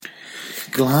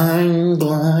Glang,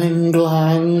 glang,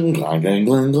 glang, glang, glang,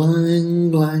 glang,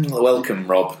 glang, glang. Welcome,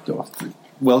 Rob.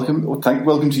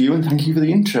 Welcome to you, and thank you for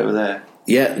the intro there.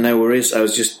 Yeah, no worries. I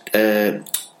was just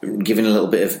giving a little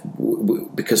bit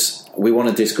of... because we want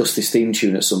to discuss this theme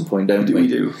tune at some point, don't we? We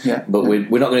do, yeah. But we're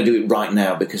not going to do it right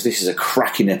now because this is a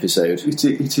cracking episode. It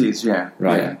is, yeah.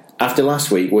 Right. Yeah. After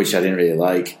last week, which I didn't really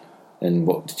like, and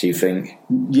what did you think?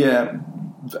 Yeah.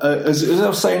 As I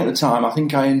was saying at the time, I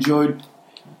think I enjoyed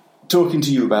talking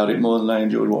to you about it more than I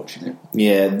enjoyed watching it.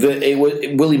 Yeah,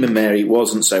 William and Mary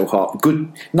wasn't so hot.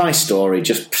 Good, nice story,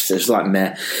 just like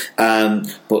meh.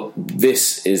 But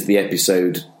this is the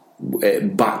episode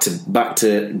back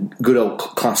to good old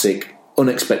classic,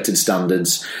 unexpected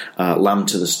standards. Lamb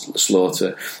to the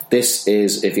slaughter. This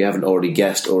is, if you haven't already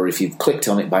guessed, or if you've clicked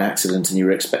on it by accident and you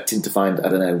were expecting to find, I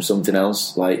don't know, something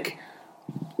else like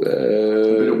a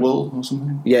bit of wool or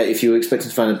something. Yeah, if you were expecting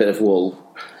to find a bit of wool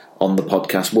on the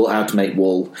podcast, how to make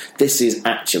wool. This is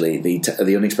actually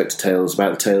the unexpected tales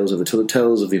about the tales of the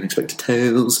tales of the unexpected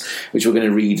tales, which we're going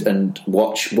to read and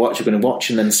watch. We're going to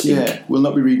watch and then speak. Yeah, we'll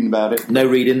not be reading about it. No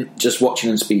reading, just watching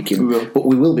and speaking. We will. But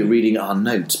we will be reading our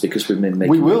notes because we've been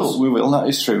making. We will. That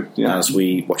is true. Yeah. As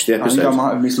we watch the episode, I think I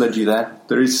might have misled you there.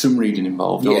 There is some reading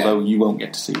involved, although you won't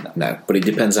get to see that. No, but it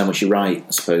depends how much you write,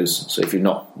 I suppose. So if you've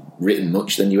not written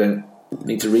much, then you won't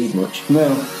need to read much.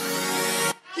 No.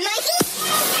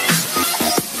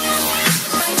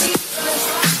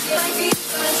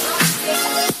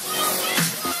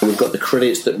 We've got the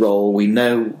credits that roll. We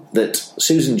know that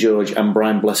Susan George and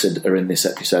Brian Blessed are in this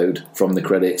episode from the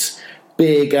credits.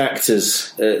 Big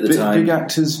actors at the time. Big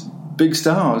actors, big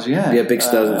stars, yeah. Yeah, big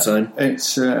stars at the time.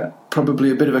 It's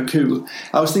probably a bit of a coup.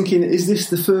 I was thinking, is this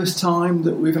the first time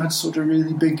that we've had sort of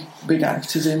really big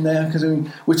actors in there? Because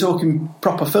we're talking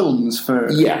proper films for...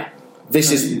 Yeah.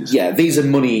 These are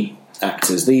money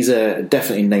actors. These are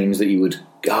definitely names that you would...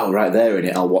 Oh, right, they're in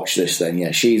it. I'll watch this then.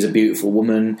 Yeah, she's a beautiful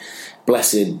woman.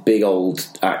 Blessed, big old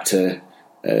actor.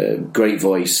 Great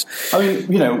voice. I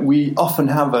mean, we often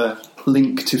have a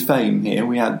link to fame here.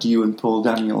 We had you and Paul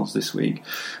Daniels this week.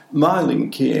 My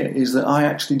link here is that I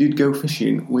actually did go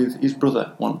fishing with his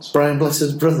brother once. Brian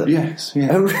Blessed's brother? Yes. Yeah.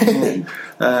 Oh, really?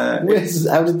 Yeah.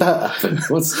 How did that happen?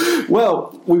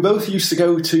 Well, we both used to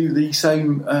go to the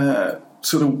same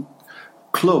sort of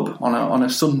club on a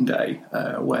Sunday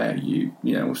where you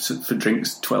for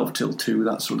drinks 12 till 2,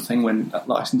 that sort of thing, when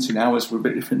licensing hours were a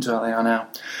bit different to how they are now,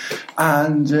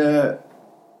 and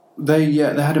they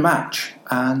had a match,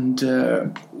 and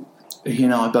he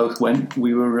and I both went.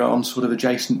 We were on sort of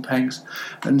adjacent pegs,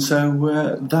 and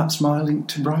so that's my link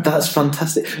to Brian. That's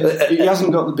fantastic. He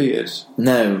hasn't got the beard.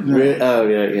 No. Really? Oh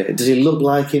yeah. Does he look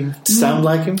like him? Sound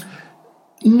like him?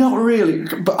 Not really,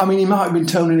 but I mean, he might have been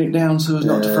toning it down so as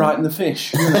not to frighten the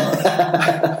fish.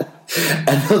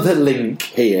 Another link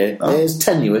here is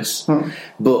tenuous,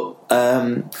 but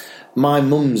my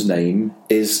mum's name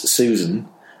is Susan,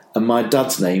 and my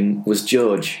dad's name was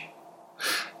George.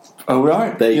 Oh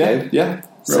right, there you go. Yeah,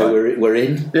 so we're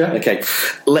in. Yeah. Okay,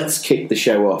 let's kick the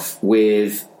show off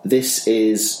with this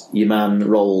is your man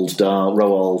Roald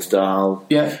Dahl.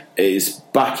 Yeah, is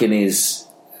back in his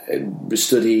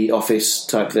study office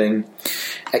type thing,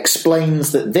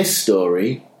 explains that this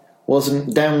story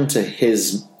wasn't down to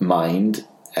his mind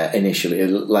initially,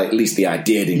 like at least the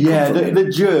idea didn't come from him. The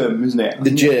germ, isn't it?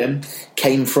 The germ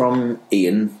came from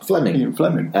Ian Fleming.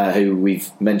 Who we've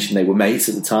mentioned they were mates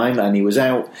at the time, and he was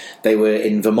out. They were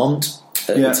in Vermont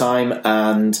at the time,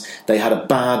 and they had a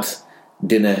bad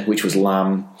dinner, which was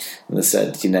lamb, and they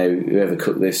said, whoever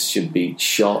cooked this should be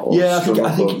shot. Or I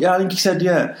think he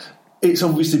said, it's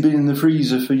obviously been in the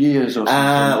freezer for years or something.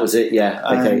 That was it, yeah.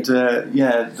 Okay. And,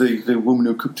 the woman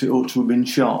who cooked it ought to have been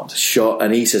shot.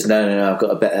 And he says, no, I've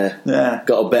got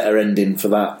a better ending for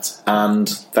that. And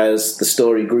the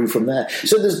story grew from there.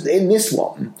 So in this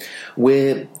one,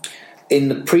 in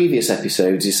the previous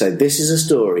episodes, you said, this is a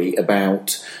story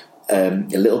about a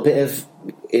little bit of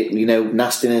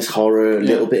nastiness, horror, a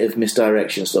little bit of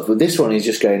misdirection stuff. But this one is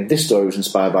just going, this story was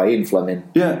inspired by Ian Fleming.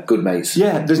 Yeah. Good mates.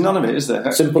 Yeah, there's none of it, is there?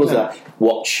 Simple as that.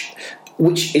 Watch.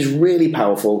 Which is really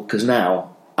powerful, because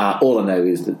now all I know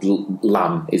is that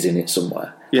lamb is in it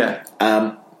somewhere. Yeah.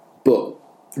 But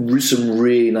some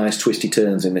really nice twisty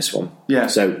turns in this one. Yeah.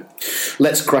 So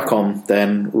let's crack on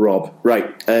then, Rob.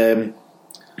 Right.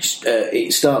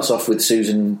 It starts off with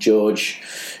Susan George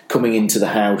coming into the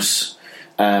house.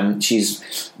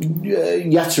 She's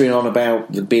yattering on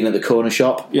about being at the corner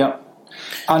shop. Yeah.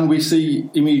 And we see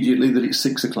immediately that it's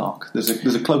 6 o'clock. There's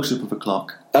a close-up of a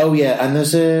clock. Oh, yeah, and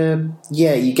there's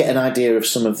you get an idea of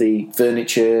some of the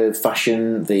furniture,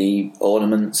 fashion, the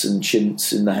ornaments and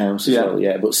chintz in the house as well,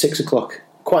 yeah. But 6 o'clock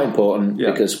quite important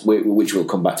because which we'll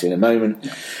come back to in a moment.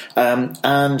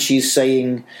 And she's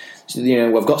saying,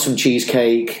 I've got some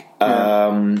cheesecake.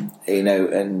 And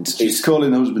she's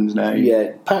calling the husband's name.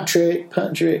 Yeah, Patrick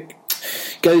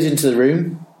goes into the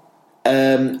room.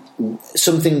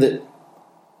 Something that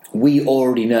we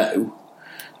already know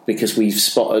because we've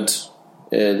spotted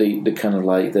the kind of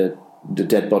like the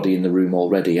dead body in the room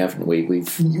already, haven't we? We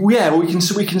can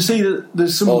see that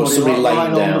there's somebody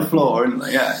lying down on the floor, isn't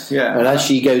there? Yeah. And as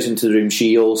she goes into the room,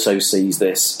 she also sees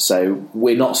this, so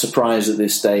we're not surprised at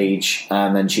this stage.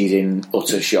 And then she's in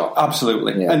utter shock.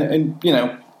 Absolutely, and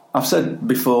I've said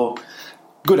before,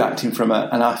 good acting from her,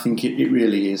 and I think it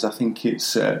really is. I think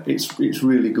it's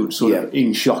really good sort of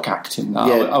in shock acting.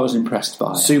 I was impressed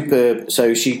by it. Superb.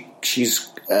 So she's.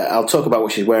 I'll talk about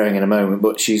what she's wearing in a moment,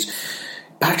 but she's.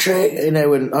 Patrick, and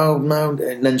oh no,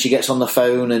 and then she gets on the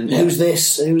phone and who's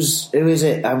this? Who is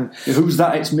it? Who's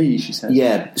that? It's me, she said.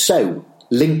 Yeah. So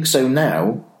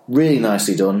now, really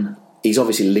nicely done. He's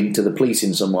obviously linked to the police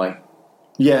in some way.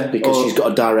 Yeah, because she's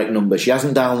got a direct number. She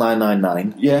hasn't dialed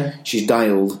 999. Yeah, she's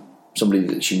dialed somebody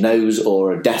that she knows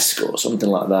or a desk or something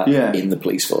like that. Yeah. In the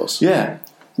police force. Yeah.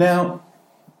 Now,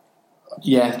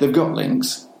 they've got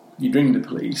links. You ring the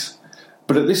police,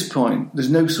 but at this point,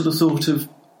 there's no sort of thought of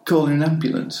calling an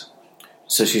ambulance.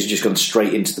 So she's just gone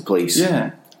straight into the police.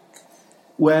 Yeah.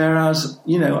 Whereas,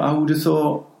 I would have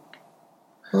thought,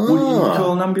 would you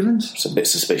call an ambulance? It's a bit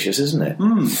suspicious, isn't it?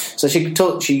 So she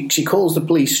calls the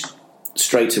police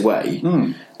straight away,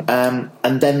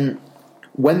 and then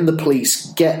when the police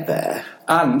get there,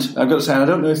 and I've got to say, I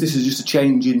don't know if this is just a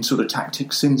change in sort of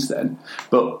tactics since then,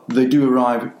 but they do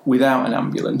arrive without an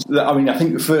ambulance. I mean, I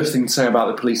think the first thing to say about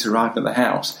the police arriving at the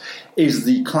house is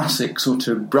the classic sort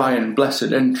of Brian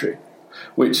Blessed entry,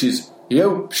 which is,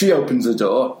 she opens the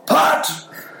door, Pat!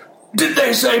 Did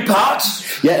they say Pat?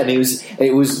 Yeah, and it was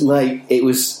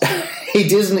he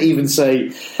doesn't even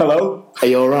say, hello, are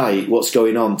you alright? What's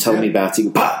going on? Tell me about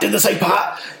it. Pat, did they say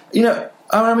Pat?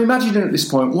 I'm imagining at this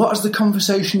point, what has the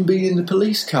conversation been in the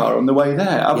police car on the way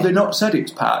there? Have they not said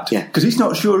it's Pat? Yeah. Because he's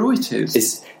not sure who it is.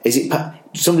 Is it Pat?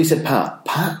 Somebody said Pat.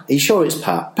 Pat? Are you sure it's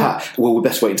Pat? Pat? Well, we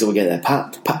best wait until we get there.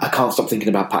 Pat? I can't stop thinking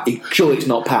about Pat. Are you sure it's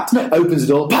not Pat? No. Opens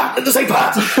the door. Pat! Did they say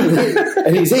Pat?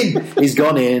 And he's in. He's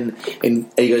gone in, and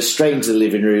he goes straight into the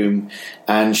living room,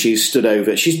 and she's stood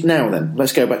over. Now then,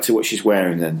 let's go back to what she's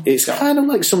wearing then. It's kind of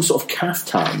like some sort of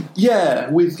caftan. Yeah,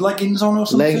 with leggings on or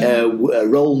something. A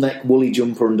roll neck woolly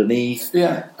jumper underneath.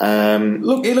 Yeah.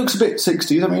 It looks a bit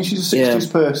 60s. I mean, she's a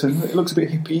 60s person. It looks a bit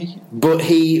hippie. But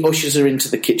he ushers her into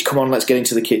the kitchen. Come on, let's get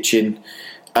into the kitchen.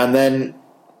 And then,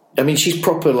 I mean, she's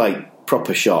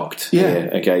proper shocked. Yeah.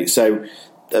 Okay, so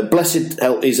Blessed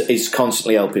is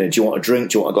constantly helping her. Do you want a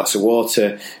drink? Do you want a glass of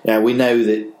water? Now, we know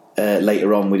that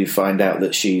later on we find out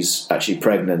that she's actually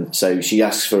pregnant, so she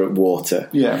asks for water.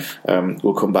 Yeah.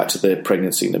 We'll come back to the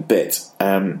pregnancy in a bit.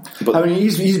 But I mean,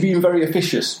 he's been very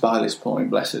officious by this point,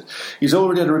 Blessed. He's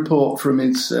already had a report from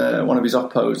one of his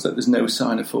oppos that there's no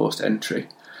sign of forced entry.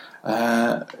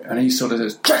 And he sort of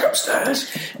says, check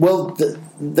upstairs. Well,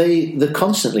 they're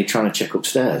constantly trying to check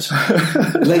upstairs.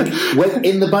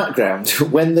 In the background,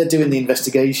 when they're doing the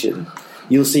investigation,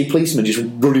 you'll see policemen just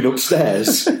running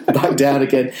upstairs, back down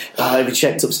again. Have you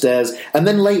checked upstairs? And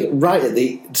then right at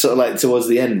the sort of like towards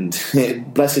the end,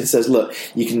 Blessed says, "Look,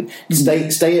 you can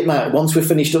stay at night once we're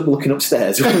finished up looking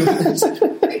upstairs."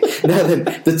 Now then,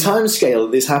 the time scale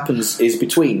that this happens is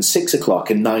between 6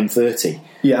 o'clock and 9:30.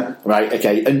 Yeah. Right.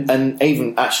 Okay. And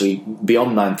even actually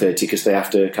beyond 9:30 because they have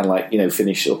to kind of like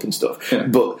finish up and stuff. Yeah.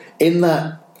 But in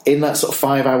that sort of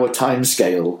 5-hour time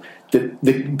scale.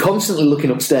 They're constantly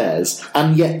looking upstairs,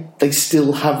 and yet they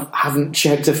still haven't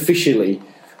officially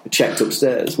checked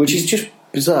upstairs, which is just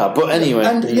bizarre. But anyway,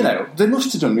 and they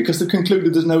must have done because they've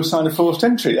concluded there's no sign of forced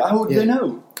entry. How would they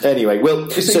know? Anyway, well,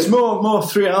 it's more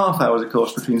 3.5 hours, of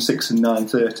course, between 6 and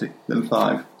 9:30 than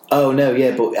 5. Oh no,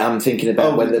 yeah, but I'm thinking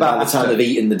about by the time they've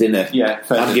eaten the dinner. Yeah,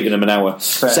 I'm giving them an hour.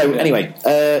 Anyway,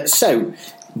 so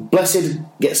Blessed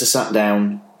gets her sat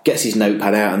down, gets his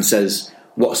notepad out, and says,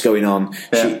 what's going on?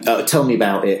 Yeah. Tell me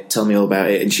about it. Tell me all about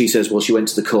it. And she says, well, she went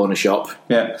to the corner shop.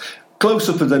 Yeah. Close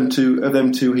up of them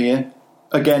two here.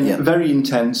 Again, very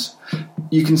intense.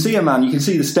 You can see a man. You can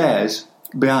see the stairs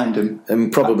behind him.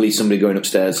 And probably somebody going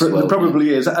upstairs as well. There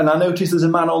probably is. And I noticed there's a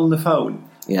man on the phone.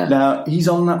 Yeah. Now, he's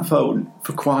on that phone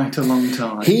for quite a long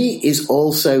time. He is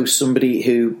also somebody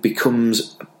who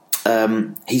becomes...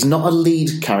 he's not a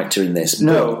lead character in this.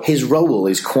 No. But his role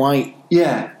is quite...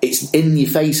 Yeah. It's in your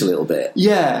face a little bit.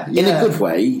 Yeah. In a good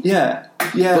way. Yeah.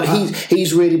 Yeah. But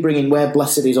he's really bringing... Where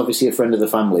Blessed is obviously a friend of the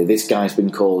family, this guy's been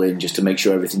called in just to make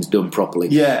sure everything's done properly.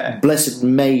 Yeah. Blessed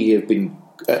may have been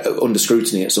under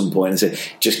scrutiny at some point and said,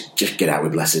 just get out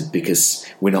with Blessed because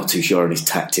we're not too sure on his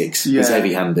tactics. He's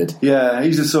heavy-handed. Yeah,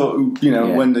 he's the sort who,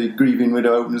 when the grieving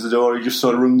widow opens the door, he just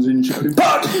sort of runs in shouting,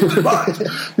 "Bad!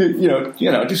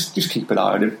 Just keep an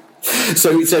eye on him."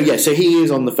 So he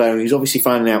is on the phone. He's obviously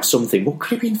finding out something. What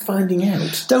could he have been finding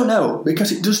out? Don't know,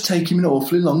 because it does take him an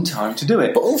awfully long time to do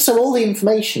it. But also, all the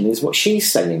information is what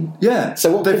she's saying. Yeah.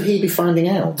 So what could he be finding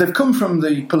out? They've come from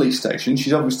the police station.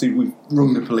 We've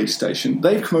rung the police station.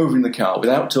 They've come over in the car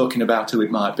without talking about who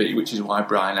it might be, which is why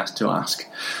Brian has to ask.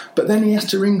 But then he has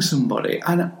to ring somebody,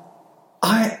 and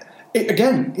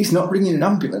he's not ringing an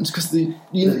ambulance because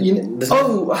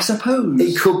I suppose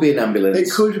it could be an ambulance. It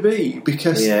could be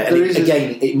because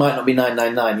it might not be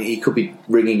 999. He could be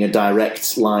ringing a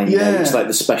direct line. Yeah, it's like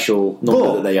the special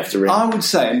number that they have to ring. I would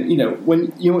say,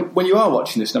 when you are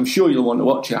watching this, and I'm sure you'll want to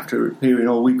watch it after hearing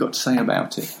all we've got to say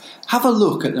about it. Have a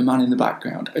look at the man in the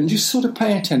background and just sort of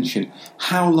pay attention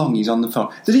how long he's on the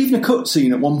phone. There's even a cut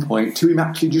scene at one point to him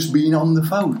actually just being on the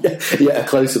phone. Yeah, a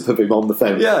close-up of him on the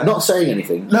phone. Yeah. Not saying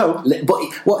anything. No.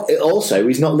 But also,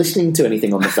 he's not listening to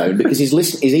anything on the phone because he's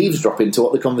eavesdropping to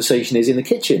what the conversation is in the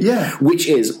kitchen. Yeah. Which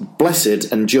is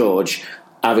Blessed and George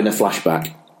having a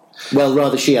flashback. Well,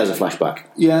 rather, she has a flashback.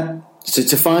 Yeah. So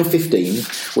to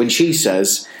 5:15, when she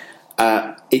says,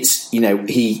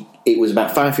 it was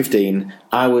about 5:15.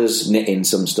 I was knitting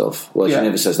some stuff. Well, she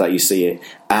never says that. You see it,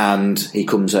 and he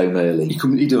comes home early.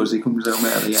 He does. He comes home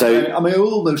early. Yeah. So I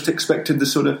almost expected the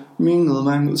sort of mingle.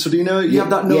 So do you have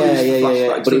that noise?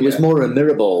 Yeah. But it was more a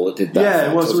mirror ball that did that.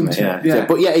 Yeah, it was, wasn't it? Yeah.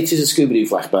 But it is a Scooby-Doo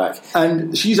flashback,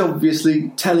 and she's obviously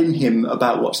telling him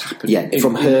about what's happening. Yeah,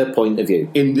 from her point of view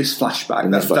in this flashback.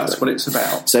 That's what it's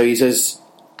about. So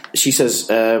she says.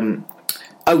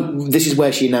 This is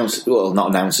where she announces, well,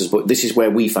 not announces, but this is where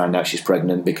we find out she's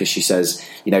pregnant because she says,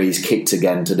 he's kicked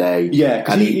again today. Yeah,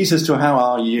 because he says to her, "How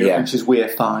are you?" Yeah. And she says, "We're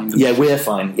fine." Yeah, we're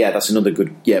fine. Yeah, that's another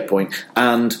good point.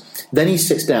 And then he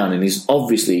sits down and he's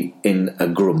obviously in a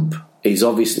grump. He's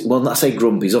obviously, well, not say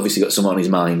grump, he's obviously got something on his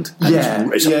mind.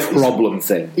 And it's a problem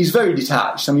thing. He's very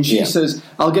detached. I mean, she says,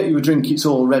 "I'll get you a drink, it's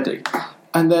all ready."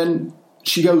 And then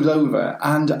she goes over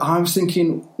and I was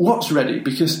thinking, what's ready?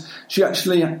 Because she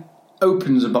actually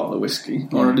opens a bottle of whiskey,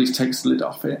 or at least takes the lid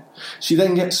off it. She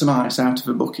then gets some ice out of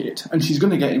a bucket, and she's going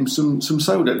to get him some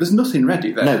soda. There's nothing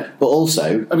ready there. No, but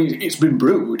also, I mean, it's been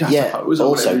brewed, I suppose, or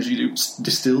also, you do,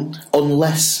 distilled.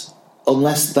 Unless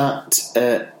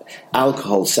that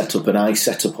alcohol setup and ice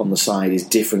setup on the side is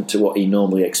different to what he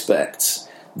normally expects.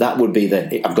 That would be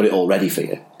I've got it all ready for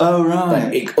you. Oh,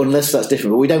 right. Unless that's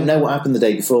different. But we don't know what happened the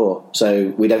day before,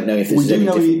 so we don't know if this is any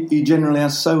different. We do know he generally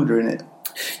has soda in it.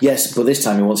 Yes, but this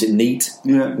time he wants it neat.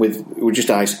 Yeah. With just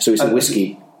ice. So it's a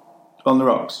whiskey. On the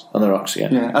rocks? On the rocks, yeah.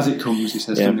 Yeah, as it comes, he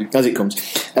says, doesn't he? As it comes.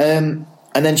 And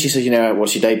then she says,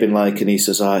 what's your day been like? And he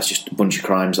says, it's just a bunch of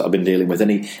crimes that I've been dealing with.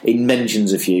 And he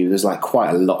mentions a few. There's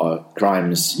quite a lot of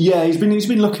crimes. Yeah, he's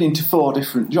been looking into 4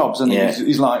 different jobs, and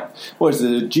he's like, what is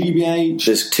the GBH?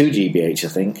 There's 2 GBH, I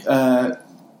think.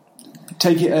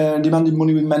 Demanding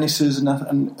money with menaces and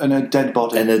a dead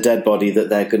body. And a dead body that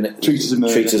they're going to treat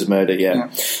as murder. Yeah.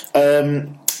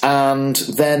 And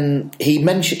then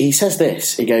he says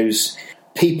this. He goes,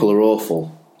 "People are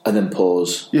awful," and then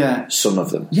pause. Yeah. Some of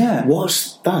them. Yeah.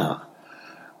 What's that?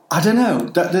 I don't know.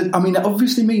 That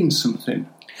obviously means something.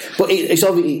 But it's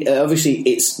obviously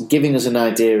it's giving us an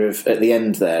idea of, at the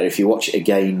end there, if you watch it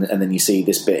again and then you see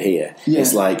this bit here,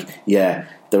 it's like,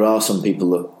 there are some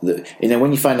people that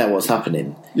when you find out what's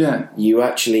happening, you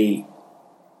actually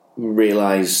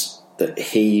realise that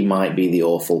he might be the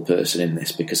awful person in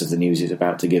this because of the news he's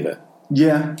about to give her.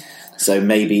 Yeah. So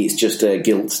maybe it's just a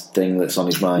guilt thing that's on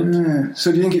his mind. Yeah.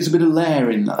 So do you think it's a bit of layer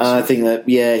in that? I think that,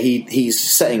 he's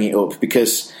setting it up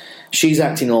because she's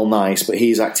acting all nice, but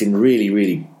he's acting really,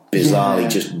 really bizarrely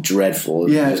just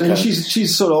dreadful. Yeah, and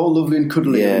she's sort of all lovely and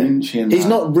cuddly, isn't she? He's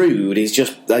not rude, he's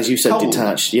just, as you said, cold.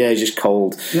 Detached. Yeah, he's just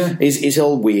cold. Yeah. He's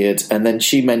all weird. And then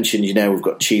she mentioned, we've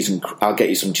got cheese and I'll get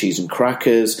you some cheese and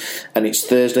crackers. And it's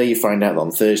Thursday. You find out that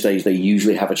on Thursdays they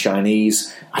usually have a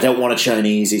Chinese. I don't want a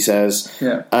Chinese, he says.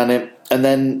 Yeah. And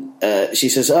then she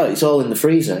says, "Oh, it's all in the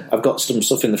freezer. I've got some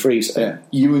stuff in the freezer." Yeah.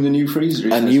 You in the new freezer.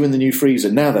 You in the new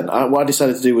freezer. Now then, what I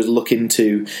decided to do was look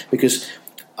into, because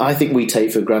I think we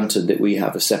take for granted that we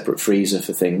have a separate freezer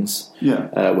for things.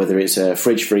 Yeah. Whether it's a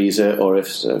fridge freezer or if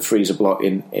it's a freezer block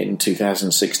in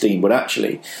 2016. But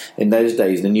actually, in those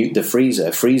days, the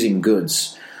freezer, freezing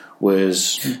goods,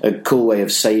 was a cool way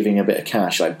of saving a bit of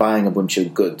cash, like buying a bunch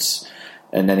of goods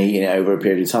and then eating it over a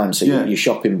period of time. So your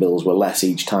shopping bills were less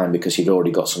each time because you'd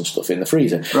already got some stuff in the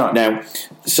freezer. Right. Now,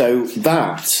 so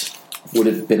that would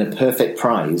have been a perfect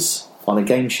prize on a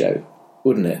game show,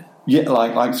 wouldn't it? Yeah,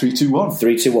 like 3, 2, 1.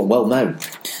 3, 2, 1. Well, no.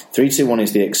 3, 2, 1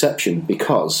 is the exception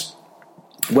because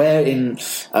where in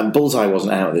Bullseye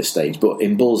wasn't out at this stage, but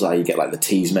in Bullseye you get like the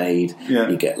teas made,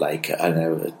 you get like I don't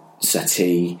know a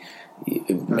settee,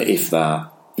 if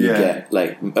that, you get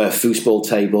like a foosball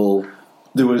table.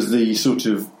 There was the sort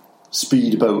of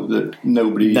speedboat that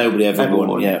nobody ever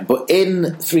won. Yeah, but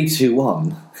in 3, 2,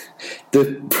 1,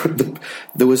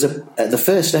 there was the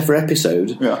first ever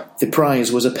episode. Yeah. The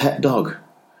prize was a pet dog.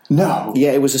 No.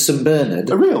 Yeah, it was a St Bernard.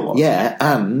 A real one? Yeah,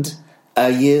 and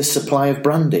a year's supply of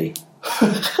brandy.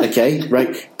 Okay,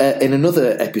 right. In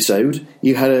another episode,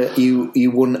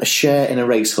 you won a share in a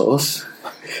racehorse,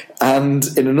 and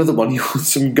in another one, you won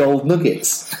some gold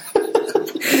nuggets.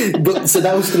 But so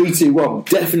that was 3, 2, 1.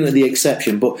 Definitely the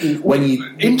exception. But when you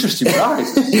interesting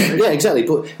prize, yeah, exactly.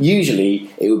 But usually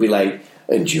it would be like,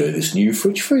 enjoy this new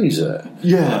fridge freezer.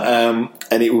 Yeah.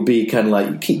 And it would be kind of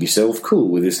like, keep yourself cool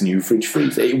with this new fridge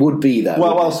freezer. It would be that.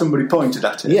 Well, while somebody pointed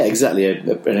at it. Yeah, exactly.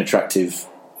 An attractive.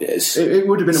 It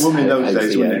would have been a woman in those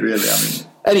days, wouldn't it? Really. I mean.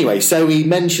 Anyway, so he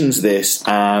mentions this,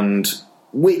 and so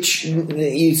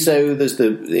there's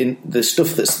the stuff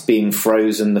that's being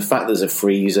frozen. The fact there's a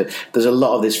freezer. There's a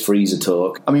lot of this freezer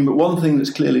talk. I mean, but one thing that's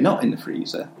clearly not in the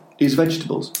freezer is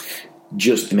vegetables.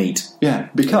 Just meat. Yeah,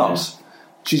 because.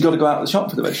 She's got to go out to the shop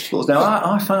for the vegetables. Now,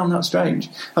 I found that strange.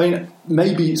 I mean,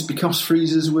 maybe it's because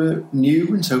freezers were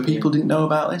new and so people didn't know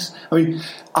about this. I mean,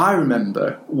 I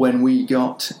remember when we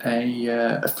got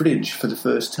a fridge for the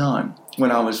first time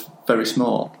when I was very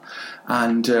small.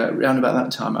 And around about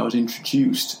that time, I was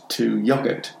introduced to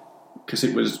yoghurt because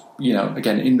it was,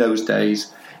 again, in those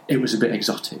days, it was a bit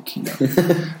exotic,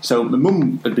 So my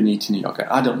mum had been eating a yoghurt.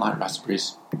 I don't like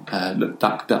raspberries.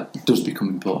 That does become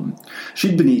important.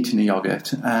 She'd been eating a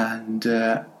yoghurt, and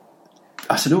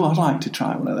I said, "Oh, I'd like to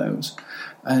try one of those."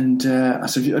 And I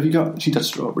said, "Have you got?" She'd had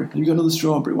strawberry. "Have you got another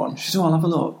strawberry one?" She said, "Oh, I'll have a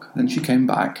look." And she came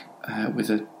back with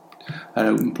an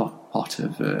open pot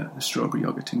of strawberry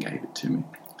yoghurt and gave it to me.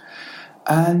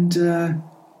 And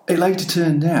it later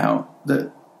turned out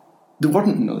that there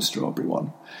wasn't another strawberry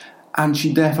one. And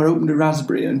she therefore opened a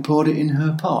raspberry and poured it in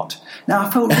her pot. Now, I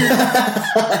felt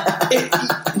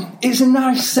it's a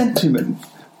nice sentiment,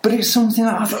 but it's something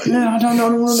that I thought, no, I don't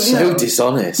know. So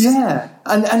dishonest. Yeah,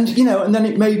 and then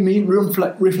it made me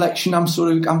reflection. I'm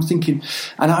thinking,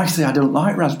 and I say I don't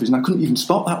like raspberries, and I couldn't even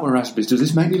spot that were raspberries. Does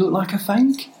this make me look like a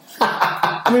fake?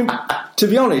 I mean, to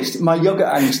be honest, my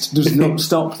yoghurt angst does not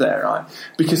stop there, right?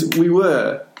 Because we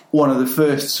were one of the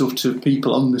first sort of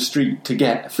people on the street to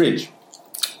get a fridge.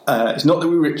 It's not that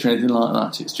we were rich or anything like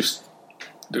that. It's just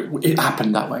it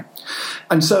happened that way.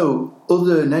 And so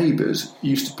other neighbours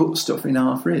used to put stuff in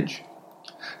our fridge.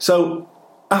 So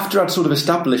after I'd sort of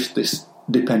established this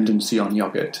dependency on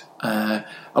yoghurt, I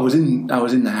was in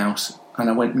the house and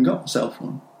I went and got myself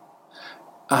one.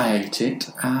 I ate it,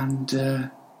 and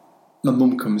my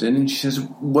mum comes in and she says,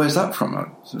 "Where's that from?" I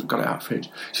got it out of the fridge.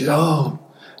 She says, "Oh,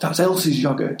 that's Elsie's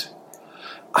yoghurt."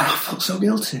 And I felt so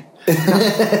guilty.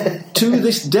 To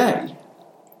this day,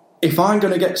 if I'm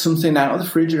going to get something out of the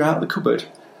fridge or out of the cupboard,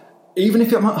 even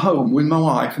if I'm at home with my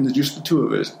wife and there's just the two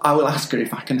of us, I will ask her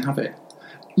if I can have it.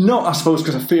 Not, I suppose,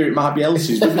 because I fear it might be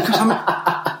Elsie's, but because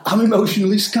I'm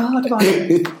emotionally scarred by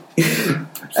it.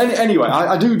 Anyway,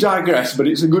 I do digress, but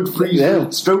it's a good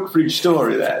stroke fridge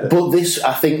story there. But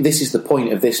I think this is the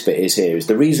point of this bit is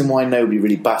the reason why nobody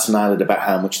really bats an eyelid about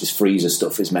how much this freezer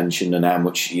stuff is mentioned and how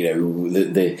much,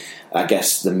 I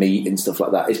guess the meat and stuff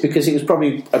like that is because it was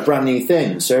probably a brand new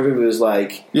thing. So everybody was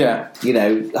like,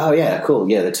 oh yeah, cool,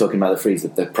 yeah, they're talking about the freezer,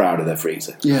 they're proud of their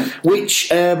freezer. Yeah. Which,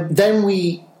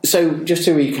 so just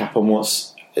to recap on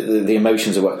what's the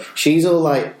emotions of what, she's all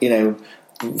like,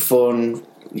 fun,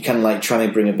 you kind of like trying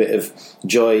to bring a bit of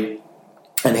joy,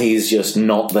 and he's just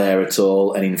not there at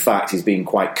all, and in fact he's being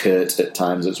quite curt at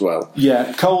times as well.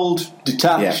 Yeah, cold,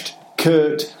 detached,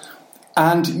 curt,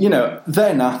 and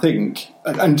then I think,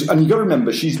 and you've got to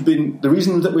remember, the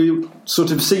reason that we're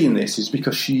sort of seeing this is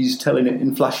because she's telling it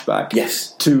in flashback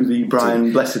to the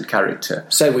Brian Blessed character.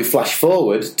 So we flash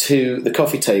forward to the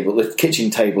the kitchen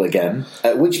table again,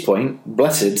 at which point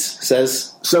Blessed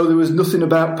says, "So there was nothing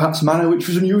about Pat's manner which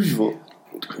was unusual."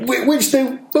 Which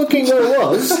the fucking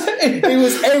was. It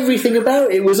was everything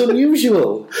about it was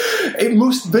unusual. It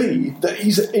must be that he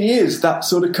is that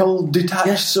sort of cold,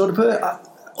 detached sort of person.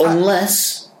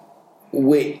 Unless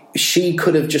she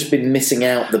could have just been missing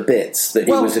out the bits that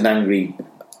he was an angry.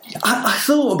 I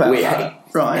thought about that.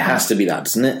 Right, it has to be that,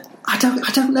 doesn't it? I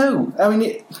don't know. I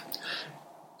mean,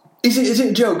 is it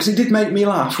a joke? Because it did make me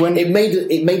laugh when it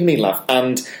made me laugh,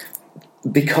 and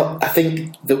because I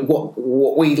think that what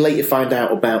we later find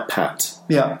out about Pat,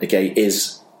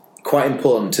 is quite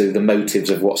important to the motives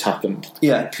of what's happened.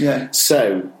 Yeah, yeah.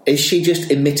 So, is she just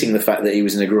emitting the fact that he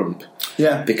was in a grump?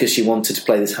 Yeah. Because she wanted to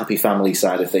play this happy family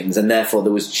side of things, and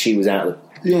therefore she was out of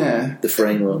the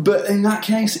framework. But in that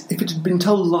case, if it had been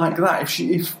told like that, if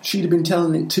she'd have been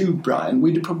telling it to Brian,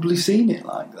 we'd have probably seen it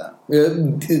like that.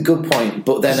 Good point.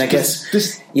 But then I guess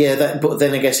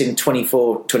in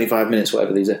 24, 25 minutes,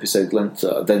 whatever these episodes length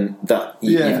are, then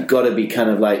you've got to be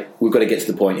kind of like, we've got to get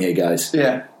to the point here, guys.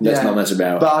 Yeah. Let's not mess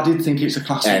about. But I did think it's a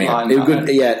classic line. It was good,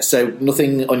 yeah, so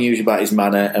nothing unusual about his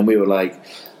manner, and we were like,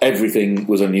 everything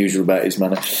was unusual about his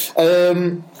manner.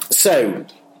 So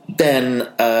then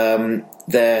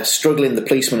they're struggling, the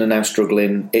policemen are now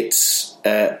struggling. It's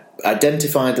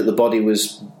identified that the body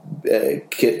was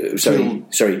Patrick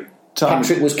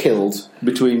was killed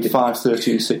between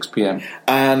 5:30 and 6 p.m.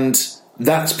 and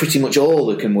that's pretty much all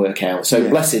they can work out. So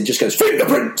Blessed just goes,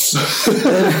 fingerprints.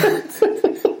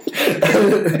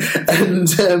 And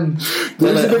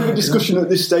there's a bit of a discussion at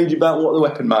this stage about what the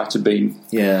weapon might have been.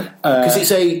 Yeah,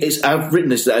 because I've written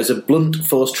this as a blunt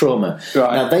force trauma.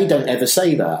 Right. Now they don't ever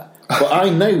say that. But I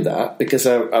know that because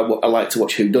I like to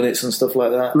watch whodunits and stuff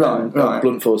like that. Right.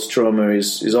 Blunt force trauma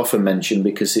is often mentioned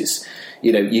because it's,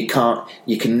 you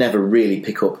can never really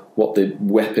pick up what the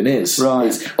weapon is,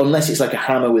 right? Unless it's like a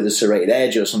hammer with a serrated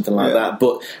edge or something like that.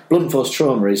 But blunt force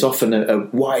trauma is often a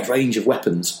wide range of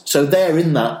weapons. So they're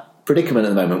in that predicament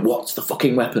at the moment. What's the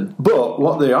fucking weapon? But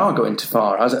what they are going too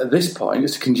far as at this point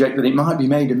is to conjecture that it might be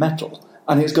made of metal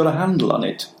and it's got a handle on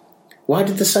it. Why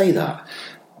did they say that?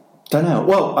 Don't know.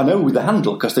 Well, I know with the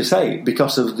handle because they say it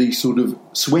because of the sort of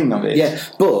swing of it. Yeah,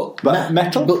 but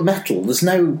metal. But metal. There's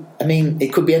no. I mean,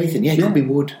 it could be anything. Yeah, it could be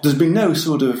wood. There's been no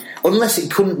sort of. Unless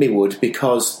it couldn't be wood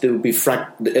because there would be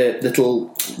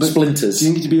little splinters. Do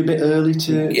you think it'd be a bit early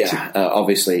to? Yeah,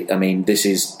 obviously. I mean, this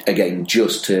is again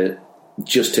just to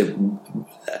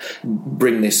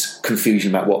bring this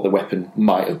confusion about what the weapon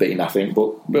might have been. I think,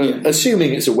 but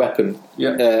assuming it's a weapon,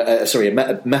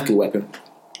 a metal weapon.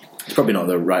 It's probably not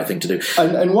the right thing to do.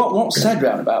 And what's said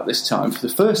round about this time, for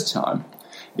the first time,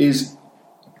 is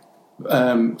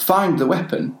find the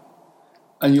weapon,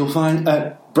 and you'll find...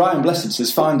 Brian Blessed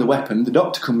says, find the weapon. The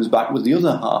doctor comes back with the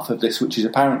other half of this, which is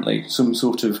apparently some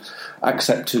sort of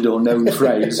accepted or known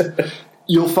phrase.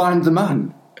 You'll find the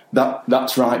man.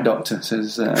 That's right, doctor,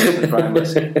 says Brian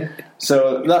Blessed.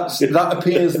 So that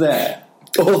appears there.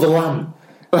 Or the lamb.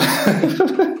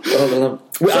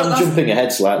 I'm jumping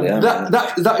ahead slightly.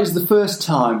 That is the first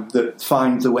time that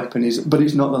find the weapon is, but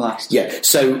it's not the last. Yeah.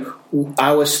 So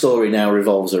our story now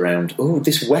revolves around.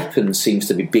 This weapon seems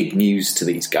to be big news to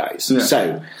these guys. Yeah.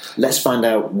 So let's find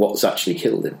out what's actually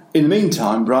killed him. In the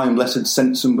meantime, Brian Blessed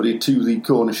sent somebody to the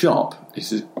corner shop. He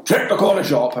says, "Check the corner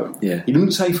shop." Yeah. He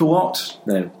doesn't say for what.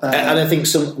 No. And I think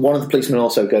one of the policemen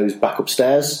also goes back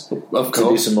upstairs to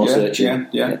do some more searching.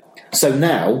 Yeah. So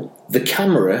now the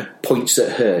camera points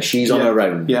at her. She's on her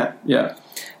own. Yeah.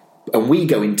 And we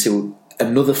go into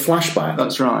another flashback.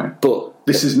 That's right. But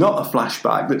this is not a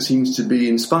flashback that seems to be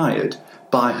inspired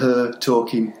by her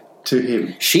talking to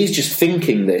him. She's just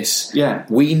thinking this. Yeah.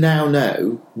 We now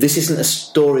know this isn't a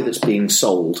story that's being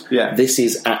sold. Yeah. This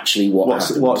is actually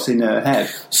what's in her head.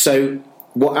 So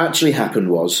what actually happened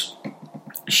was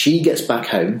she gets back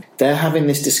home. They're having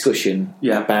this discussion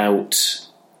about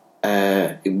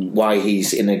why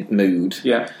he's in a mood.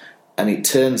 Yeah. And it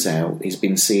turns out he's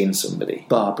been seeing somebody.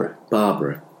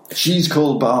 Barbara. She's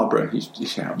called Barbara, he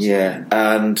shouts. Yeah,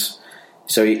 and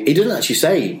so he doesn't actually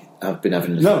say, I've been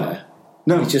having an affair.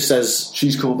 No. He just says,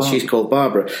 She's called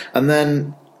Barbara. And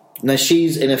then, now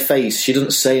she's in her face, she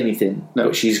doesn't say anything,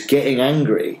 but she's getting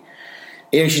angry.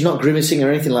 She's not grimacing or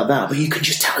anything like that, but you can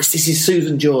just tell this is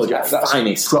Susan George at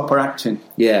finest. Proper acting.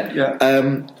 Yeah.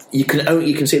 You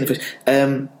can see it in the face.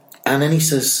 And then he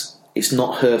says, it's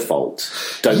not her fault.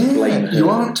 Don't blame her. You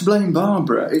aren't to blame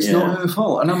Barbara. It's not her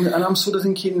fault. And I'm sort of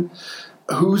thinking,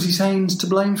 who's he saying to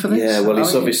blame for this? Yeah, well,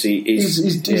 it's obviously...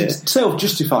 He's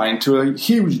self-justifying to a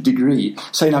huge degree,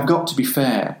 saying, I've got to be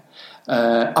fair.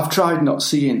 I've tried not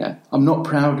seeing her. I'm not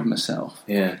proud of myself.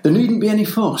 Yeah. There needn't be any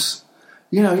fuss.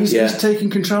 He's taking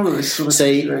control of this sort of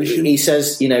situation. He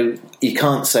says, you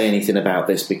can't say anything about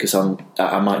this because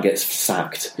I might get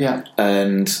sacked. Yeah.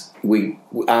 And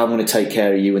I'm going to take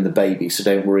care of you and the baby, so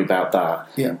don't worry about that.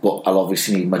 Yeah. But I'll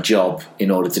obviously need my job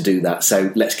in order to do that,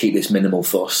 so let's keep this minimal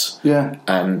fuss. Yeah.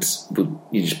 And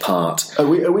you just part.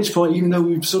 At which point, even though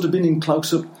we've sort of been in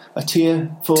close-up, a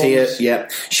tear falls. Yeah.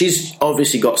 She's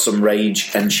obviously got some rage,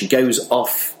 and she goes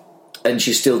off, and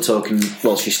she's still talking.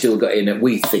 Well, she's still got in it.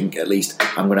 We think, at least,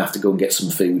 I'm going to have to go and get some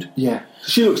food. Yeah.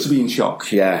 She looks to be in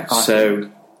shock. Yeah.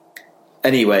 So,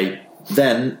 anyway...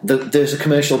 then there's a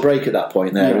commercial break at that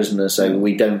point there, Yeah. isn't there? So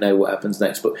we don't know what happens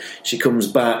next. But she comes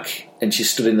back and she's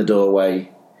stood in the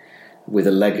doorway with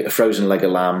a frozen leg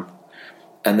of lamb,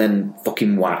 and then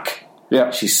fucking whack.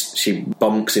 Yeah. She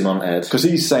bonks him on the head. Because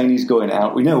he's saying he's going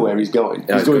out. We know where he's going.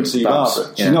 He's going to see Babs,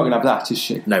 Barbara. yeah. She's not going to have that, is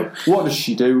she? No. What does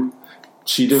she do?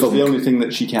 She does Funk. the only thing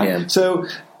that she can. Yeah. So,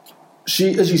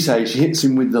 she, as you say, she hits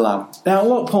him with the lamb. Now, at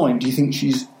what point do you think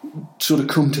she's sort of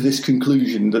come to this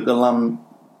conclusion that the lamb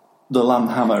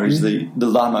hammer is the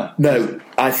lammer? No,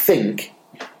 I think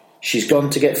she's gone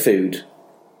to get food.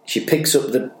 She picks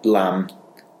up the lamb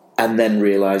and then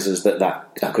realises that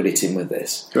I could hit him with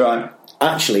this. Right.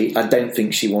 Actually, I don't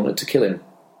think she wanted to kill him.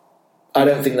 I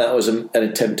don't think that was an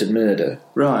attempted murder.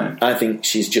 Right. I think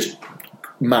she's just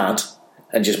mad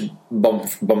and just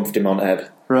bumped him on the head.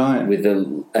 Right.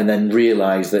 And then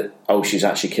realised that, she's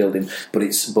actually killed him. But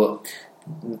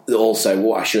also,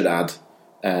 what I should add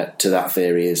to that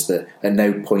theory is that at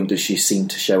no point does she seem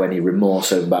to show any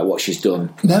remorse about what she's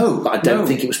done. No. But I don't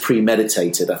think it was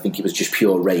premeditated. I think it was just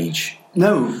pure rage.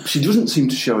 No, she doesn't seem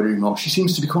to show any remorse. She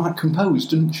seems to be quite composed,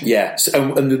 doesn't she? Yeah,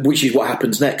 and which is what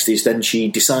happens next, is then she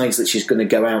decides that she's going to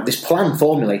go out. This plan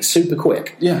formulates super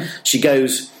quick. Yeah. She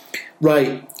goes,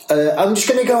 right, I'm just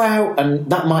going to go out, and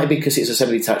that might be because it's a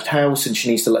semi-detached house and she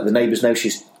needs to let the neighbours know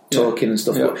she's talking and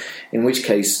stuff. Yeah. In which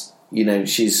case,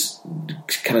 she's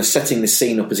kind of setting the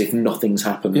scene up as if nothing's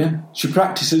happened. Yeah. She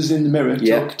practices in the mirror,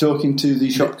 talking to the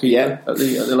shopkeeper at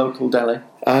the local deli.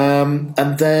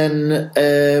 And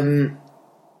then...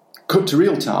 cut to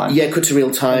real time. Yeah, cut to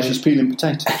real time. And she's peeling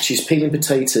potatoes. She's peeling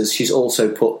potatoes. She's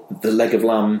also put the leg of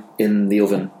lamb in the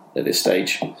oven at this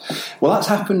stage. Well, that's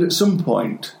happened at some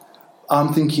point.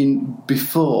 I'm thinking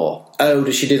before. Oh,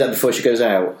 does she do that before she goes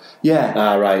out? Yeah.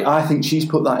 Ah, right. I think she's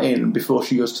put that in before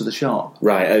she goes to the shop.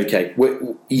 Right, okay.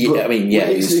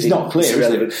 It's not clear, it's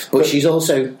irrelevant. is it? But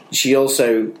she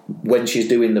also, when she's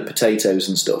doing the potatoes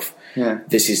and stuff,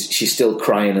 she's still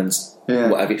crying and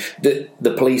what have you.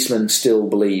 The policemen still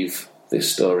believe this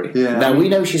story. Yeah, now, we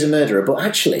know she's a murderer, but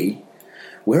actually,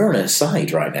 we're on her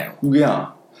side right now. We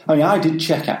are. I did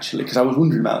check, actually, because I was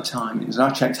wondering about the timings, and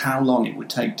I checked how long it would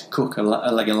take to cook a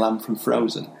leg of lamb from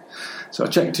frozen. So I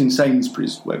checked in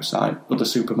Sainsbury's website, other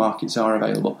supermarkets are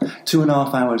available.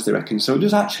 2.5 hours, they reckon. So it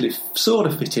does actually sort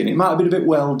of fit in. It might have been a bit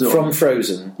well done. From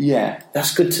frozen? Yeah.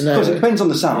 That's good to know. Because it depends on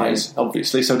the size,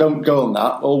 obviously, so don't go on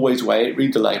that. Always weigh it,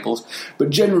 read the labels.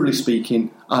 But generally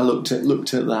speaking, I looked at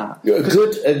that.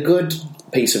 A good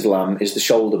piece of lamb is the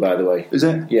shoulder, by the way. Is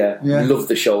it? Yeah. Love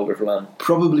the shoulder of lamb.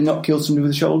 Probably not kill somebody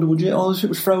with the shoulder, would you? Or if it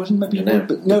was frozen, maybe you would.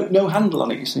 But no handle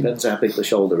on it, you see. Depends how big the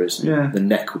shoulder is. Yeah. The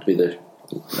neck would be the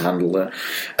handle there.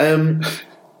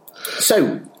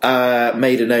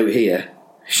 Made a note here.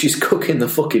 She's cooking the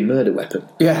fucking murder weapon.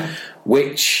 Yeah.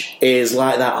 Which is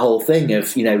like that whole thing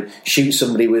of, shoot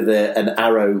somebody with an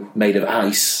arrow made of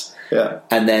ice. Yeah.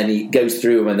 And then he goes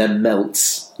through them and then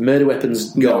melts. Murder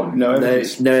weap's gone. No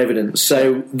evidence. No evidence.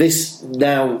 So this,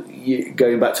 now,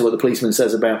 going back to what the policeman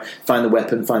says about find the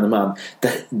weapon, find the man,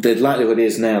 the likelihood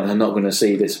is now they're not going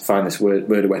to find this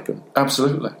murder weapon.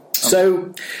 Absolutely.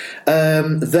 So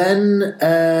then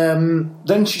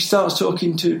she starts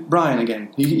talking to Brian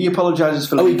again. He apologises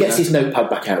for leaving he gets her. his notepad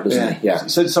back out, doesn't he? Yeah. He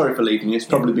said sorry for leaving you. It's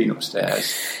probably been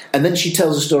upstairs. And then she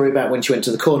tells a story about when she went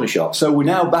to the corner shop. So we're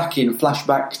now back in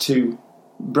flashback to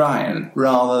Brian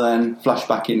rather than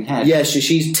flashback in head. Yeah, so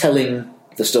she's telling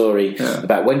the story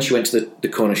about when she went to the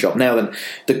corner shop. Now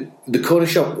then, the corner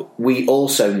shop, we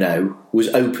also know, was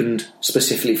opened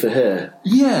specifically for her.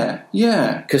 Yeah.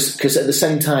 Because at the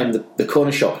same time, the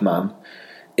corner shop man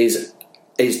is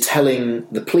telling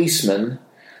the policeman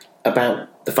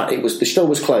about the fact the store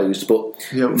was closed, but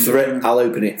I'll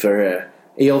open it for her.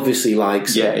 He obviously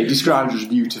likes. Yeah, he describes her as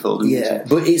beautiful, doesn't he? Yeah,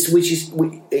 but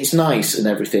it's nice and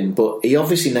everything. But he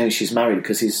obviously knows she's married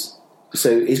because he's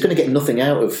going to get nothing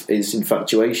out of his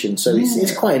infatuation. So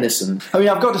it's quite innocent.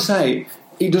 I've got to say,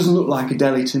 it doesn't look like a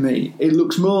deli to me. It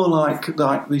looks more like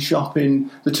the shop in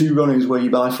the Two Runners where you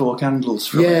buy 4 candles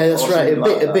from. Yeah, that's right.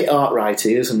 A bit art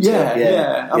righty, isn't it?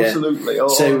 Yeah, absolutely. Or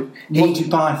Monty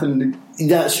Python.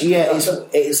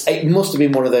 It must have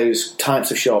been one of those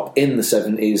types of shop in the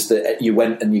 70s that you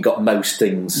went and you got most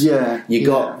things. Yeah, you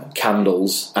got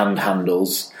candles and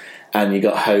handles, and you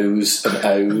got hose and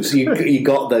O's. You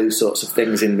got those sorts of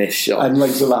things in this shop. And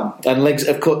legs of lamb. And legs,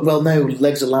 of course. Well, no,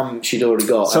 legs of lamb she'd already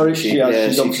got. Sorry, she's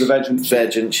gone to the veg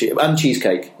and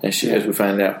cheesecake, as we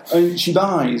found out. And she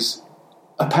buys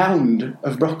a pound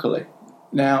of broccoli.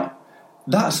 Now,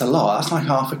 that's a lot. That's like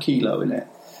half a kilo, isn't it?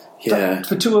 Yeah.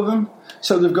 For 2 of them.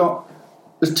 So there's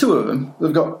 2 of them.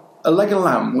 They've got a leg of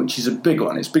lamb, which is a big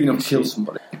one. It's big enough to kill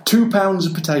somebody. 2 pounds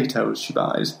of potatoes she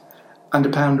buys. and a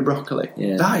pound of broccoli.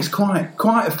 Yeah. That is quite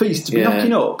a feast to be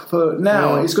knocking up. For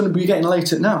now, it's going to be getting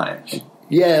late at night.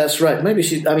 Yeah, that's right. Maybe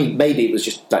it was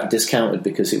just that discounted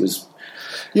because it was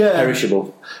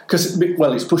perishable. Because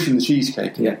he's pushing the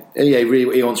cheesecake. Yeah,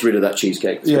 he wants rid of that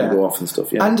cheesecake. It's going to go off and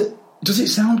stuff. Yeah, and. Does it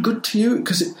sound good to you?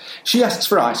 Because she asks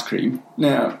for ice cream.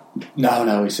 Now,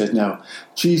 no, he says no.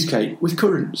 Cheesecake with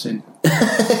currants in.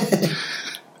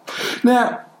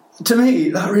 Now, to me,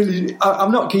 that really...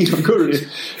 I'm not keen on currants.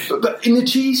 but in the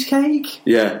cheesecake...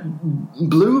 Yeah.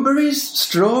 Blueberries,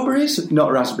 strawberries...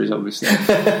 Not raspberries, obviously.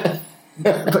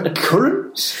 But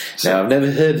currants? No, I've never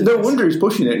heard of No wonder he's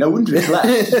pushing it. No wonder it's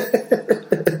less.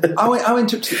 I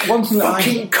went up to... One thing that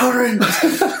fucking currants!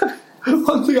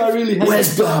 One thing I really hate...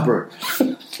 Where's Barbara?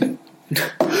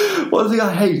 One thing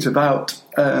I hate about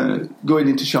going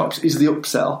into shops is the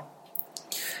upsell.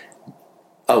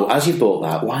 Oh, as you bought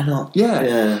that, why not?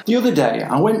 Yeah. The other day,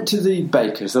 I went to the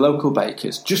local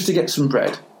bakers, just to get some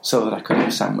bread so that I could have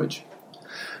a sandwich.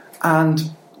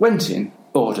 And went in,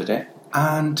 ordered it,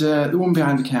 and the one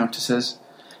behind the counter says,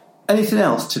 anything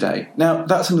else today? Now,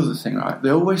 that's another thing, right? They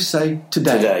always say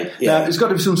today. Today, yeah. Now, it's got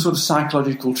to be some sort of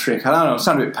psychological trick. I don't know, I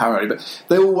sound a bit paranoid, but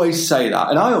they always say that.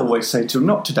 And I always say to them,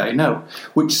 not today, no.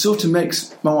 Which sort of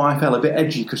makes my wife a bit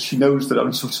edgy because she knows that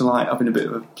I'm sort of like having a bit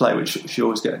of a play, which she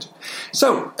always gets.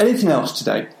 So, anything else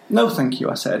today? No, thank you,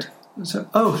 I said. So,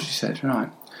 oh, she said,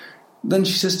 right. Then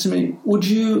she says to me, would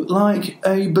you like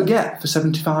a baguette for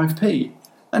 75p?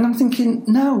 And I'm thinking,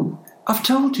 no. I've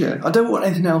told you, I don't want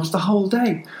anything else the whole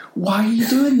day. Why are you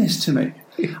doing this to me?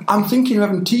 I'm thinking of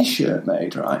having a T-shirt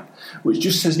made, right, which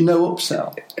just says no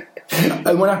upsell.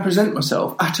 And when I present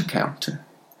myself at a counter,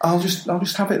 I'll just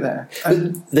have it there.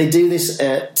 And they do this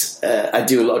at... I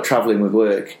do a lot of travelling with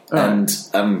work, and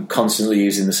I'm constantly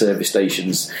using the service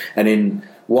stations. And in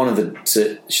one of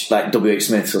the, like WH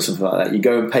Smith's or something like that, you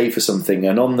go and pay for something,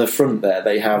 and on the front there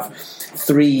they have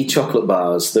 3 chocolate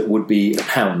bars that would be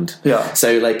 £1. Yeah.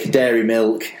 So like Dairy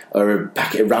Milk or a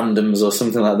packet of Randoms or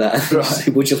something like that. Right.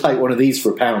 Say, would you like one of these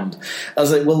for £1? I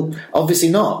was like, well, obviously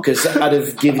not, because I'd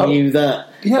have given you that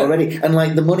already. And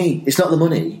like the money, it's not the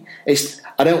money. It's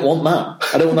I don't want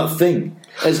that. I don't want that thing.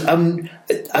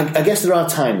 I guess there are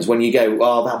times when you go,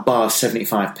 oh, that bar's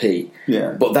 75p.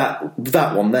 Yeah. But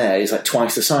that one there is like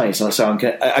twice the size. So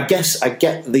I guess I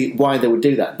get why they would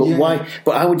do that. But why?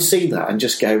 But I would see that and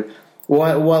just go,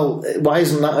 why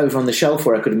isn't that over on the shelf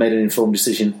where I could have made an informed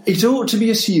decision? It ought to be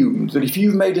assumed that if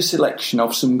you've made a selection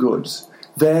of some goods,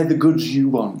 they're the goods you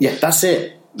want. Yeah, that's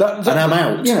it. And I'm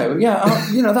out.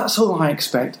 That's all I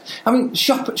expect. I mean,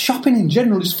 shopping in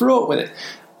general is fraught with it.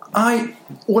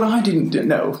 What I didn't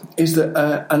know is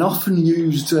that an often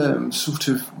used sort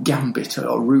of gambit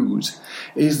or ruse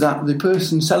is that the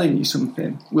person selling you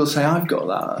something will say, I've got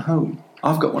that at home.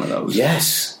 I've got one of those.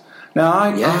 Yes. Now,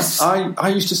 I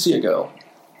used to see a girl,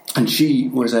 and she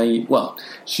was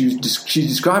she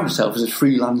described herself as a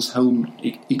freelance home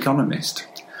economist.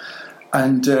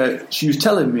 And she was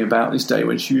telling me about this day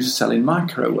when she was selling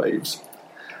microwaves.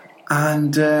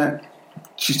 And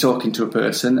she's talking to a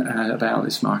person about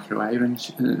this microwave, and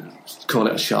she, call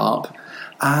it a Sharp.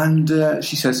 And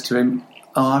she says to him,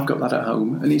 oh, I've got that at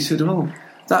home. And he said, oh,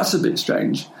 that's a bit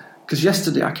strange, because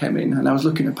yesterday I came in and I was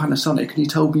looking at Panasonic and you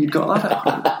told me you'd got that at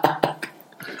home.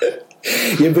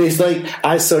 Yeah, but it's like,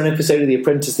 I saw an episode of The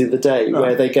Apprentice the other day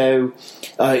where they go,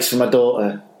 oh, it's for my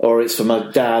daughter, or it's for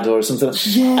my dad, or something.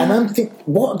 Yeah. And I'm thinking,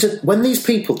 when these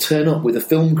people turn up with a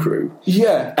film crew,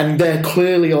 yeah, and they're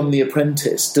clearly on The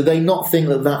Apprentice, do they not think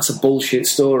that that's a bullshit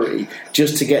story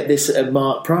just to get this at a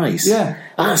marked price? Yeah.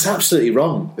 That's absolutely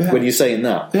wrong when you're saying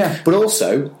that. Yeah. But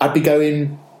also, I'd be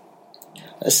going,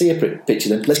 let's see a picture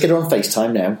then. Let's get her on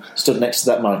FaceTime now, stood next to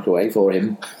that microwave, or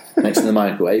him next to the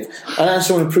microwave. And I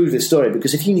just want to prove this story,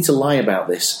 because if you need to lie about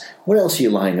this, what else are you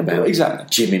lying about? Exactly.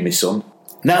 Jimmy, my son.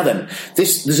 Now then,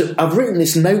 I've written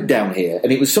this note down here,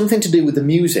 and it was something to do with the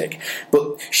music.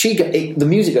 But the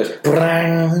music goes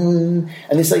brang,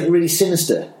 and it's like really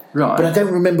sinister. Right. But I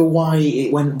don't remember why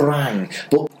it went brang.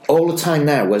 But all the time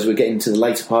now, as we're getting to the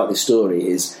later part of the story,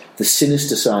 is the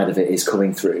sinister side of it is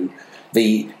coming through.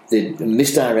 The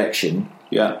misdirection,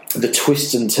 the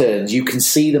twists and turns, you can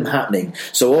see them happening.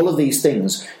 So all of these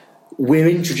things, we're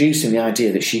introducing the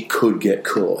idea that she could get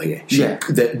caught here.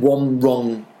 That one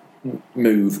wrong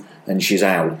move and she's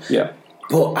out. Yeah.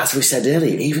 But as we said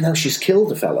earlier, even though she's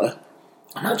killed a fella,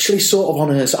 I'm actually sort of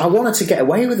on her side. I want her to get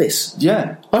away with this.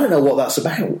 Yeah. I don't know what that's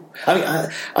about. I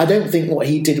mean, I don't think what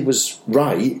he did was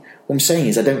right. What I'm saying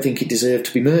is I don't think he deserved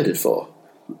to be murdered for.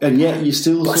 And yet you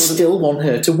still... But I still want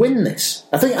her to win this.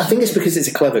 I think it's because it's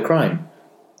a clever crime.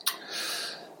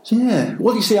 Yeah.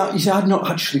 Well, you see, I'd not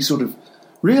actually sort of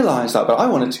realise that, but I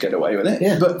wanted to get away with it.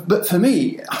 Yeah. But for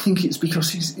me, I think it's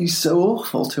because he's so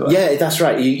awful to her. Yeah, that's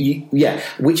right.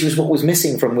 Which was what was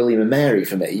missing from William and Mary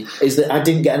for me, is that I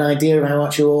didn't get an idea of how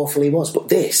actually awful he was. But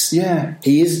this,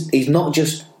 he's not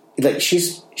just like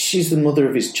she's the mother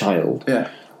of his child. Yeah,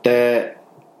 they're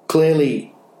clearly.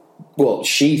 Well,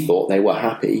 she thought they were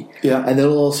happy, and then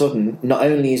all of a sudden, not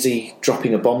only is he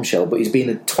dropping a bombshell, but he's being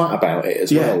a twat about it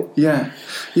as well. Yeah.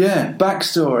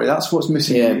 Backstory. That's what's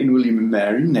missing in William and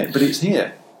Mary, isn't it? But it's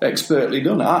here, expertly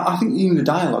done. I think even the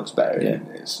dialogue's better. Yeah.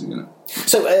 It's,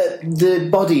 So the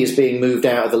body is being moved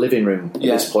out of the living room at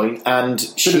this point, and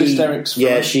she hysterics.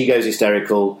 She goes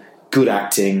hysterical. Good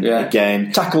acting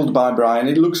again. Tackled by Brian.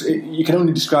 You can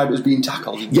only describe it as being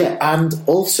tackled. Yeah, and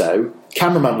also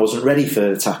cameraman wasn't ready for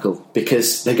the tackle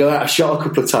because they go out of shot a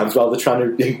couple of times while they're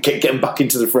trying to get him back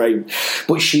into the frame.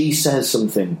 But she says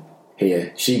something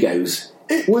here. She goes,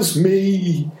 "It was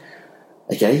me."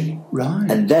 Okay,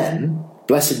 right. And then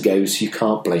blessed goes, "You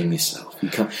can't blame yourself. You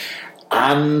can't."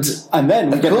 And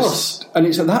then we of course, and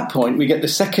it's at that point we get the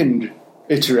second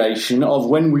iteration of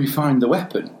when we find the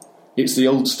weapon. It's the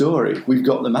old story. We've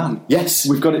got the man. Yes.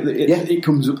 We've got it. It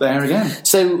comes up there again.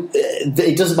 So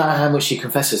it doesn't matter how much she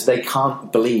confesses. They can't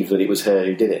believe that it was her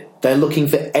who did it. They're looking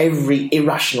for every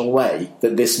irrational way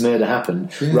that this murder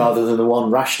happened rather than the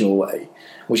one rational way,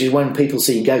 which is when people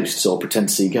see ghosts or pretend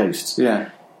to see ghosts. Yeah.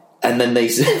 And then they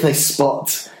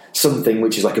spot something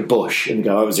which is like a bush and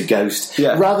go, "Oh, it was a ghost."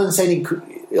 Yeah. Rather than saying...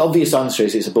 obvious answer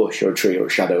is it's a bush or a tree or a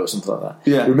shadow or something like that.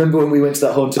 Yeah. Remember when we went to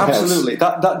that haunted house? Absolutely.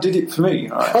 That did it for me.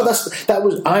 Right. Oh,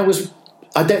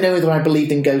 I don't know whether I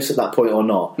believed in ghosts at that point or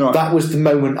not. Right. That was the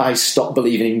moment I stopped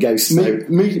believing in ghosts.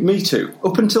 Me too.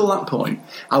 Up until that point,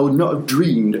 I would not have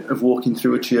dreamed of walking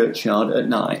through a churchyard at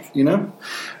night,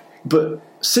 But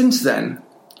since then,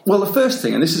 well, the first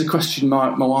thing, and this is a question my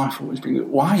wife always brings up,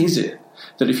 why is it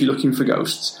that if you're looking for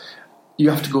ghosts, you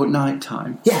have to go at night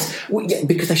time? Yes,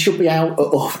 because they should be out at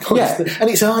all points. Yeah. And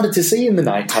it's harder to see in the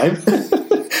night time.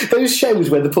 Those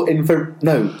shows where they put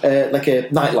like a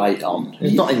nightlight on.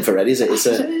 It's not infrared, is it?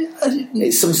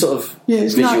 It's some sort of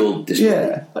visual display.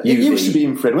 Yeah, it used to be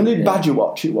infrared. When they did Badger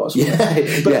Watch, it was.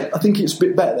 But I think it's a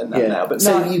bit better than that now. But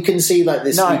so you can see like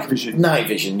this night vision. Night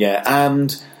vision,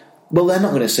 and. Well, they're not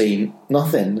going to see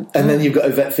nothing. And then you've got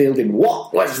Yvette Fielding.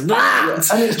 What was that?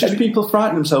 And it's just people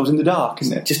frighten themselves in the dark,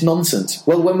 isn't it? Just nonsense.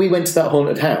 Well, when we went to that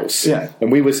haunted house,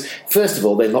 and first of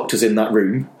all, they locked us in that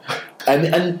room.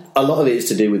 And a lot of it is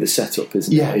to do with the setup,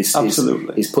 isn't it?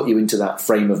 Absolutely. It's put you into that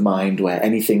frame of mind where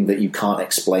anything that you can't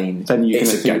explain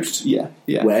is a ghost. Yeah.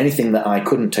 Where anything that I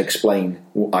couldn't explain,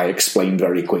 I explained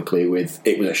very quickly with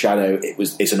it was a shadow,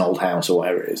 it's an old house or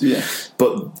whatever it is. Yeah.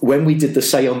 But when we did the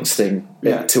seance thing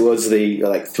towards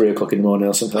the 3 o'clock in the morning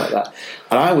or something like that,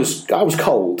 and I was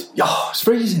cold. Oh, it's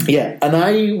freezing. Yeah, and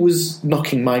I was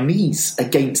knocking my knees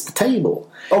against the table.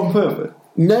 On purpose?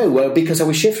 No, because I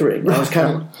was shivering. I was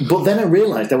but then I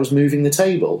realised I was moving the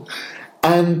table,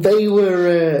 and they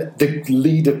were the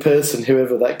leader person,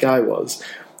 whoever that guy was.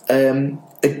 The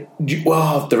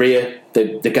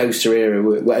ghosts are here,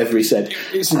 or whatever he said.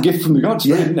 It's a gift from the gods,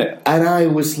 isn't it? And I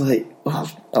was like, well,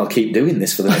 I'll keep doing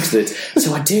this for the next bit.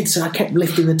 So I did. So I kept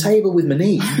lifting the table with my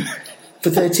knee for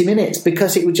 30 minutes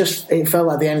because it felt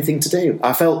like the only thing to do.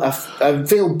 I feel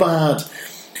bad.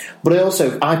 But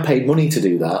I paid money to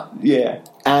do that. Yeah.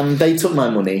 And they took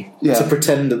my money to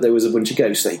pretend that there was a bunch of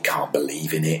ghosts. They can't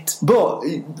believe in it. But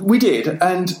we did.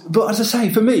 But as I say,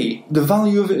 for me, the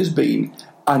value of it has been,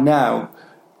 I now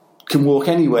can walk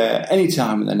anywhere, any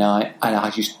time of the night, and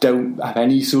I just don't have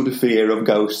any sort of fear of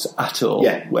ghosts at all.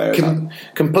 Yeah,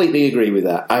 completely agree with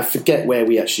that. I forget why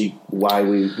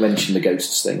we mentioned the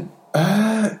ghosts thing.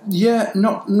 Not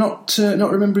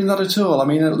remembering that at all. I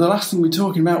mean, the last thing we were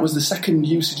talking about was the second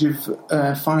usage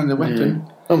of finding the weapon.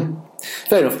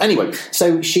 Fair enough. Anyway,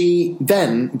 so she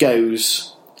then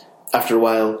goes, after a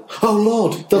while, "Oh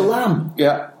Lord, the lamb!"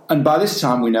 Yeah, and by this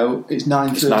time we know it's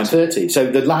 9:30. It's 9:30. So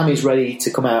the lamb is ready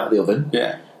to come out of the oven.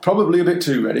 Yeah. Probably a bit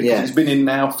too ready. Yeah. It's been in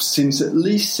now since at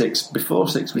least 6, before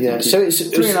 6. We think. So it's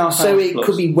 3.5 hours. So it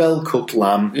could be well cooked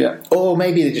lamb. Yeah. Or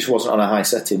maybe it just wasn't on a high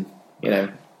setting,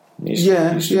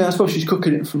 I suppose she's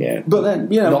cooking it from. Yeah. But then,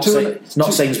 it's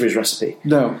not Sainsbury's recipe.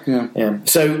 No, yeah.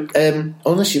 So,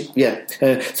 unless you.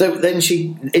 So then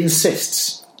she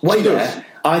insists. Wait there,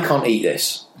 I can't eat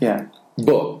this. Yeah.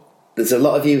 But there's a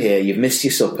lot of you here, you've missed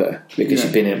your supper because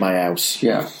you've been at my house.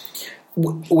 Yeah.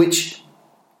 Which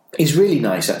is really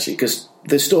nice, actually, because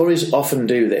the stories often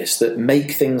do this, that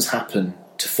make things happen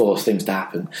to force things to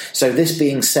happen. So this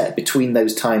being set between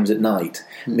those times at night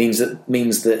means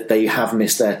that they have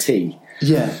missed their tea.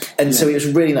 Yeah. And so it was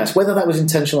really nice. Whether that was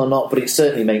intentional or not, but it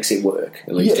certainly makes it work.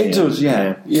 At least, Yeah, it does,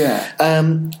 yeah. Yeah.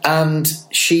 And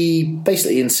she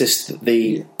basically insists that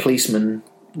the policemen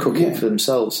cook it for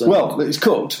themselves. Well, it's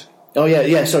cooked. Oh,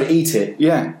 yeah, sorry, eat it.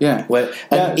 Yeah.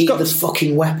 And eat this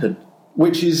fucking weapon.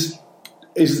 Which is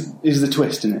the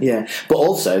twist, isn't it? Yeah. But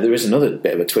also, there is another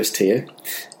bit of a twist here,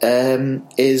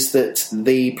 is that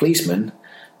the policeman,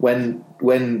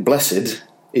 when Blessed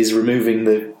is removing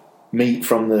the meat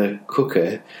from the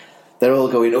cooker, they're all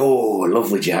going, "Oh,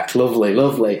 lovely, Jack,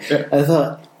 lovely." Yeah. I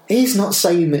thought, he's not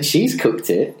saying that she's cooked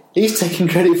it, he's taking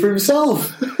credit for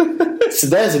himself. So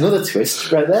there's another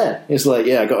twist right there. It's like,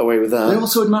 yeah, I got away with that. They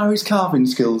also admire his carving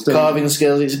skills, don't Carving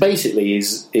skills, it's basically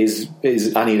is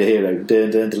Annie the hero.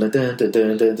 Dun, dun, dun, dun, dun,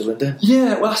 dun, dun, dun, dun.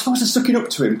 Yeah, well, I suppose they're sticking up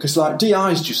to him, because, like,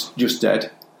 DI's just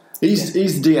dead. He's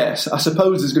the DS. I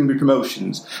suppose there's going to be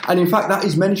promotions. And in fact, that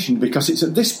is mentioned because it's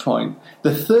at this point,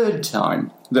 the third time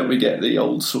that we get the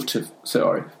old sort of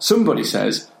story. Somebody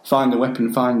says, "Find the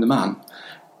weapon, find the man."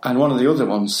 And one of the other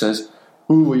ones says,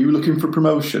 "Ooh, are you looking for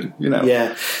promotion?" You know?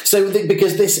 Yeah. So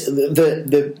because this,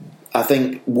 I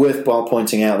think worthwhile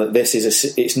pointing out that this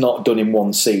is it's not done in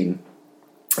one scene.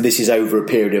 This is over a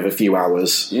period of a few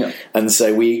hours. Yeah. And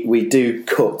so we do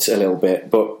cut a little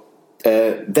bit, but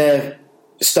they're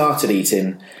started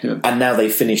eating, and now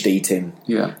they've finished eating.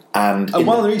 Yeah. And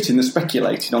while they're eating, they're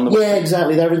speculating on the Yeah,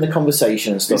 exactly. They're in the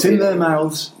conversation and stuff. It's in their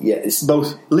mouths. Yeah, it's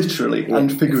both literally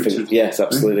and figuratively. Yes,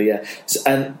 absolutely. Yeah,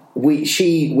 and we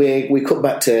cut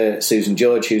back to Susan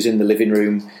George, who's in the living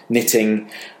room knitting,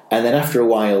 and then after a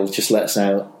while, just lets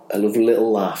out a lovely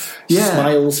little laugh. Yeah,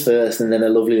 smiles first, and then a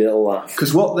lovely little laugh.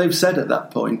 Because what they've said at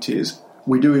that point is,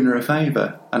 "We're doing her a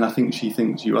favour," and I think she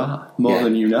thinks you are more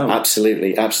than you know.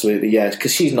 Absolutely, yeah.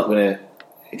 Because she's not going to.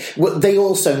 Well, they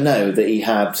also know that he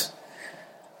had,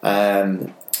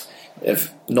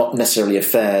 not necessarily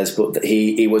affairs, but that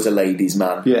he was a ladies'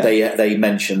 man. Yeah. They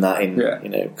mentioned that in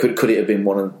could it have been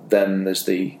one of them as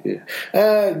the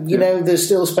know, they're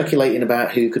still speculating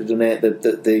about who could have done it.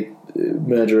 That the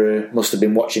murderer must have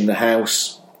been watching the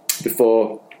house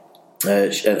before.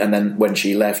 And then when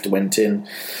she left, went in,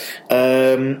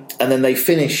 and then they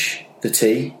finish the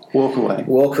tea,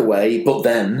 walk away. But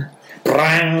then,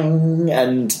 brang,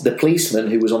 and the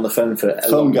policeman who was on the phone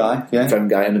phone guy,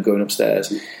 and going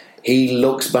upstairs, he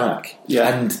looks back,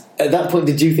 and at that point,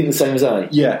 did you think the same as I?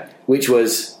 Yeah, which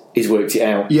was he's worked it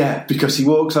out. Yeah, because he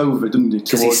walks over, doesn't he?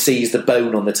 Because he sees the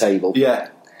bone on the table. Yeah.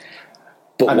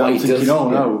 But and what I'm he thinking, does,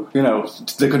 no,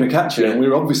 they're going to catch her, and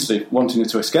we're obviously wanting her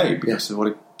to escape because of what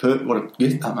a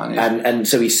gift that man is. And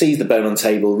so he sees the bone on the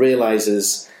table,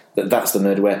 realises that that's the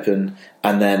murder weapon,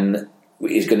 and then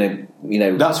he's going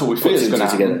to, that's what we feel is going to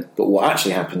happen. But what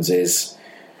actually happens is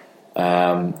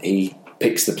he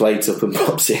picks the plate up and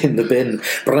pops it in the bin.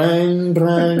 Brang,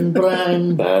 brang,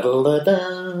 brang,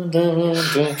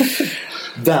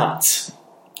 that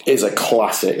is a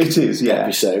classic. It is,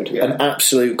 episode. Yeah. An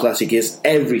absolute classic. It's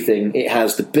everything. It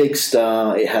has the big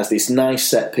star. It has this nice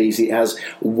set piece. It has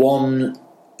one.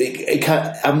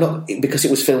 Because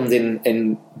it was filmed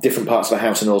in different parts of the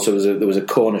house, and also there was a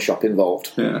corner shop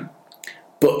involved. Yeah.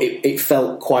 But it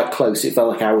felt quite close. It felt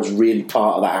like I was really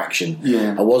part of that action.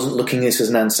 Yeah. I wasn't looking at this as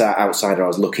an outsider. I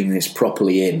was looking at this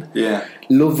properly in. Yeah.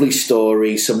 Lovely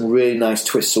story. Some really nice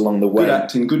twists along the way. Good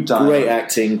acting. Good dialogue. Great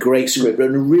acting. Great script.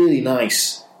 And a really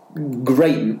nice.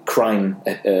 Great crime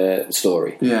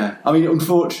story. Yeah. I mean,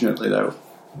 unfortunately, though,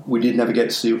 we did never get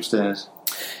to see upstairs.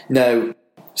 No.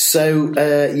 So,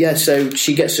 so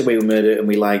she gets away with murder, and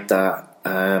we like that.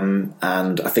 And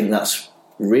I think that's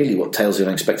really what Tales of the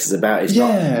Unexpected is about. It's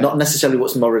not necessarily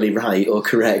what's morally right or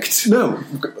correct. No,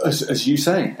 as you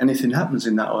say, anything happens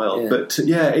in that world. Yeah. But,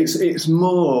 it's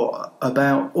more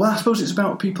about... Well, I suppose it's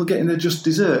about people getting their just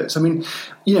desserts. I mean,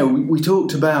 we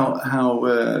talked about how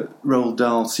Roald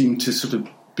Dahl seemed to sort of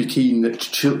be keen that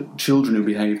children who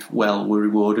behaved well were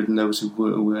rewarded and those who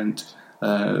weren't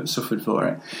suffered for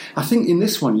it. I think in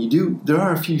this one, there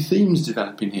are a few themes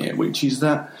developing here, which is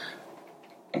that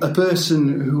a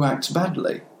person who acts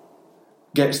badly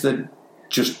gets their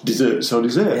just deserts or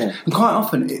deserved. Yeah. And quite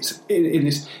often it's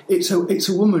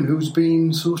a woman who's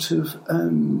been sort of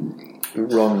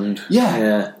wronged.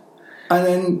 Yeah. And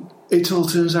then it all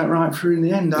turns out right for her in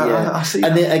the end. I see.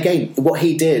 And then, again, what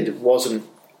he did wasn't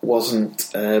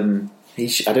I don't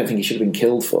think he should have been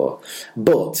killed for.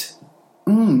 But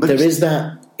there is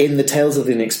that in the Tales of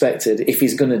the Unexpected. If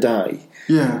he's going to die,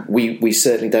 we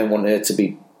certainly don't want her to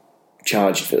be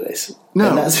charged for this. No,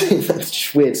 and that's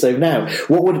just weird. So now,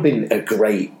 what would have been a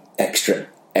great extra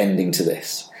ending to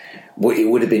this it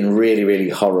would have been really, really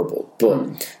horrible.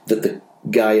 But that the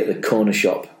guy at the corner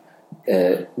shop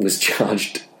was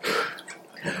charged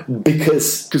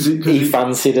because he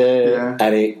fancied her,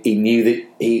 and he knew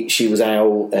that she was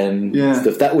out and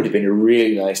stuff. That would have been a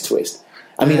really nice twist.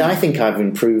 I mean, I think I've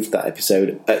improved that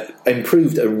episode.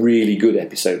 Improved a really good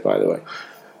episode, by the way.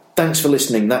 Thanks for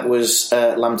listening. That was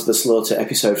Lamb to the Slaughter,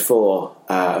 episode 4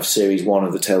 of series 1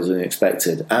 of the Tales of the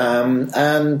Unexpected.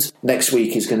 And next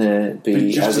week is going to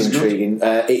be as intriguing.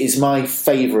 It is my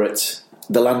favourite,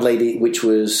 The Landlady, which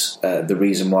was the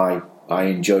reason why I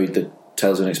enjoyed the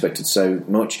Tales of the Unexpected so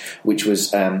much, which was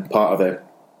part of a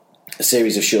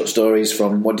series of short stories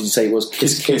from, what did you say it was?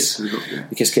 Kiss Kiss.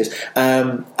 Kiss Kiss.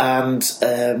 That's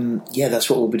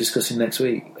what we'll be discussing next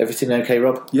week. Everything okay,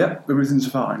 Rob? Yep, everything's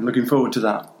fine. Looking forward to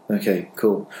that. Okay,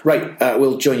 cool. Right,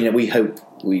 we'll join you. We hope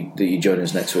that you join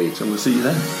us next week. So we'll see you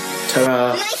then.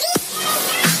 Ta-ra.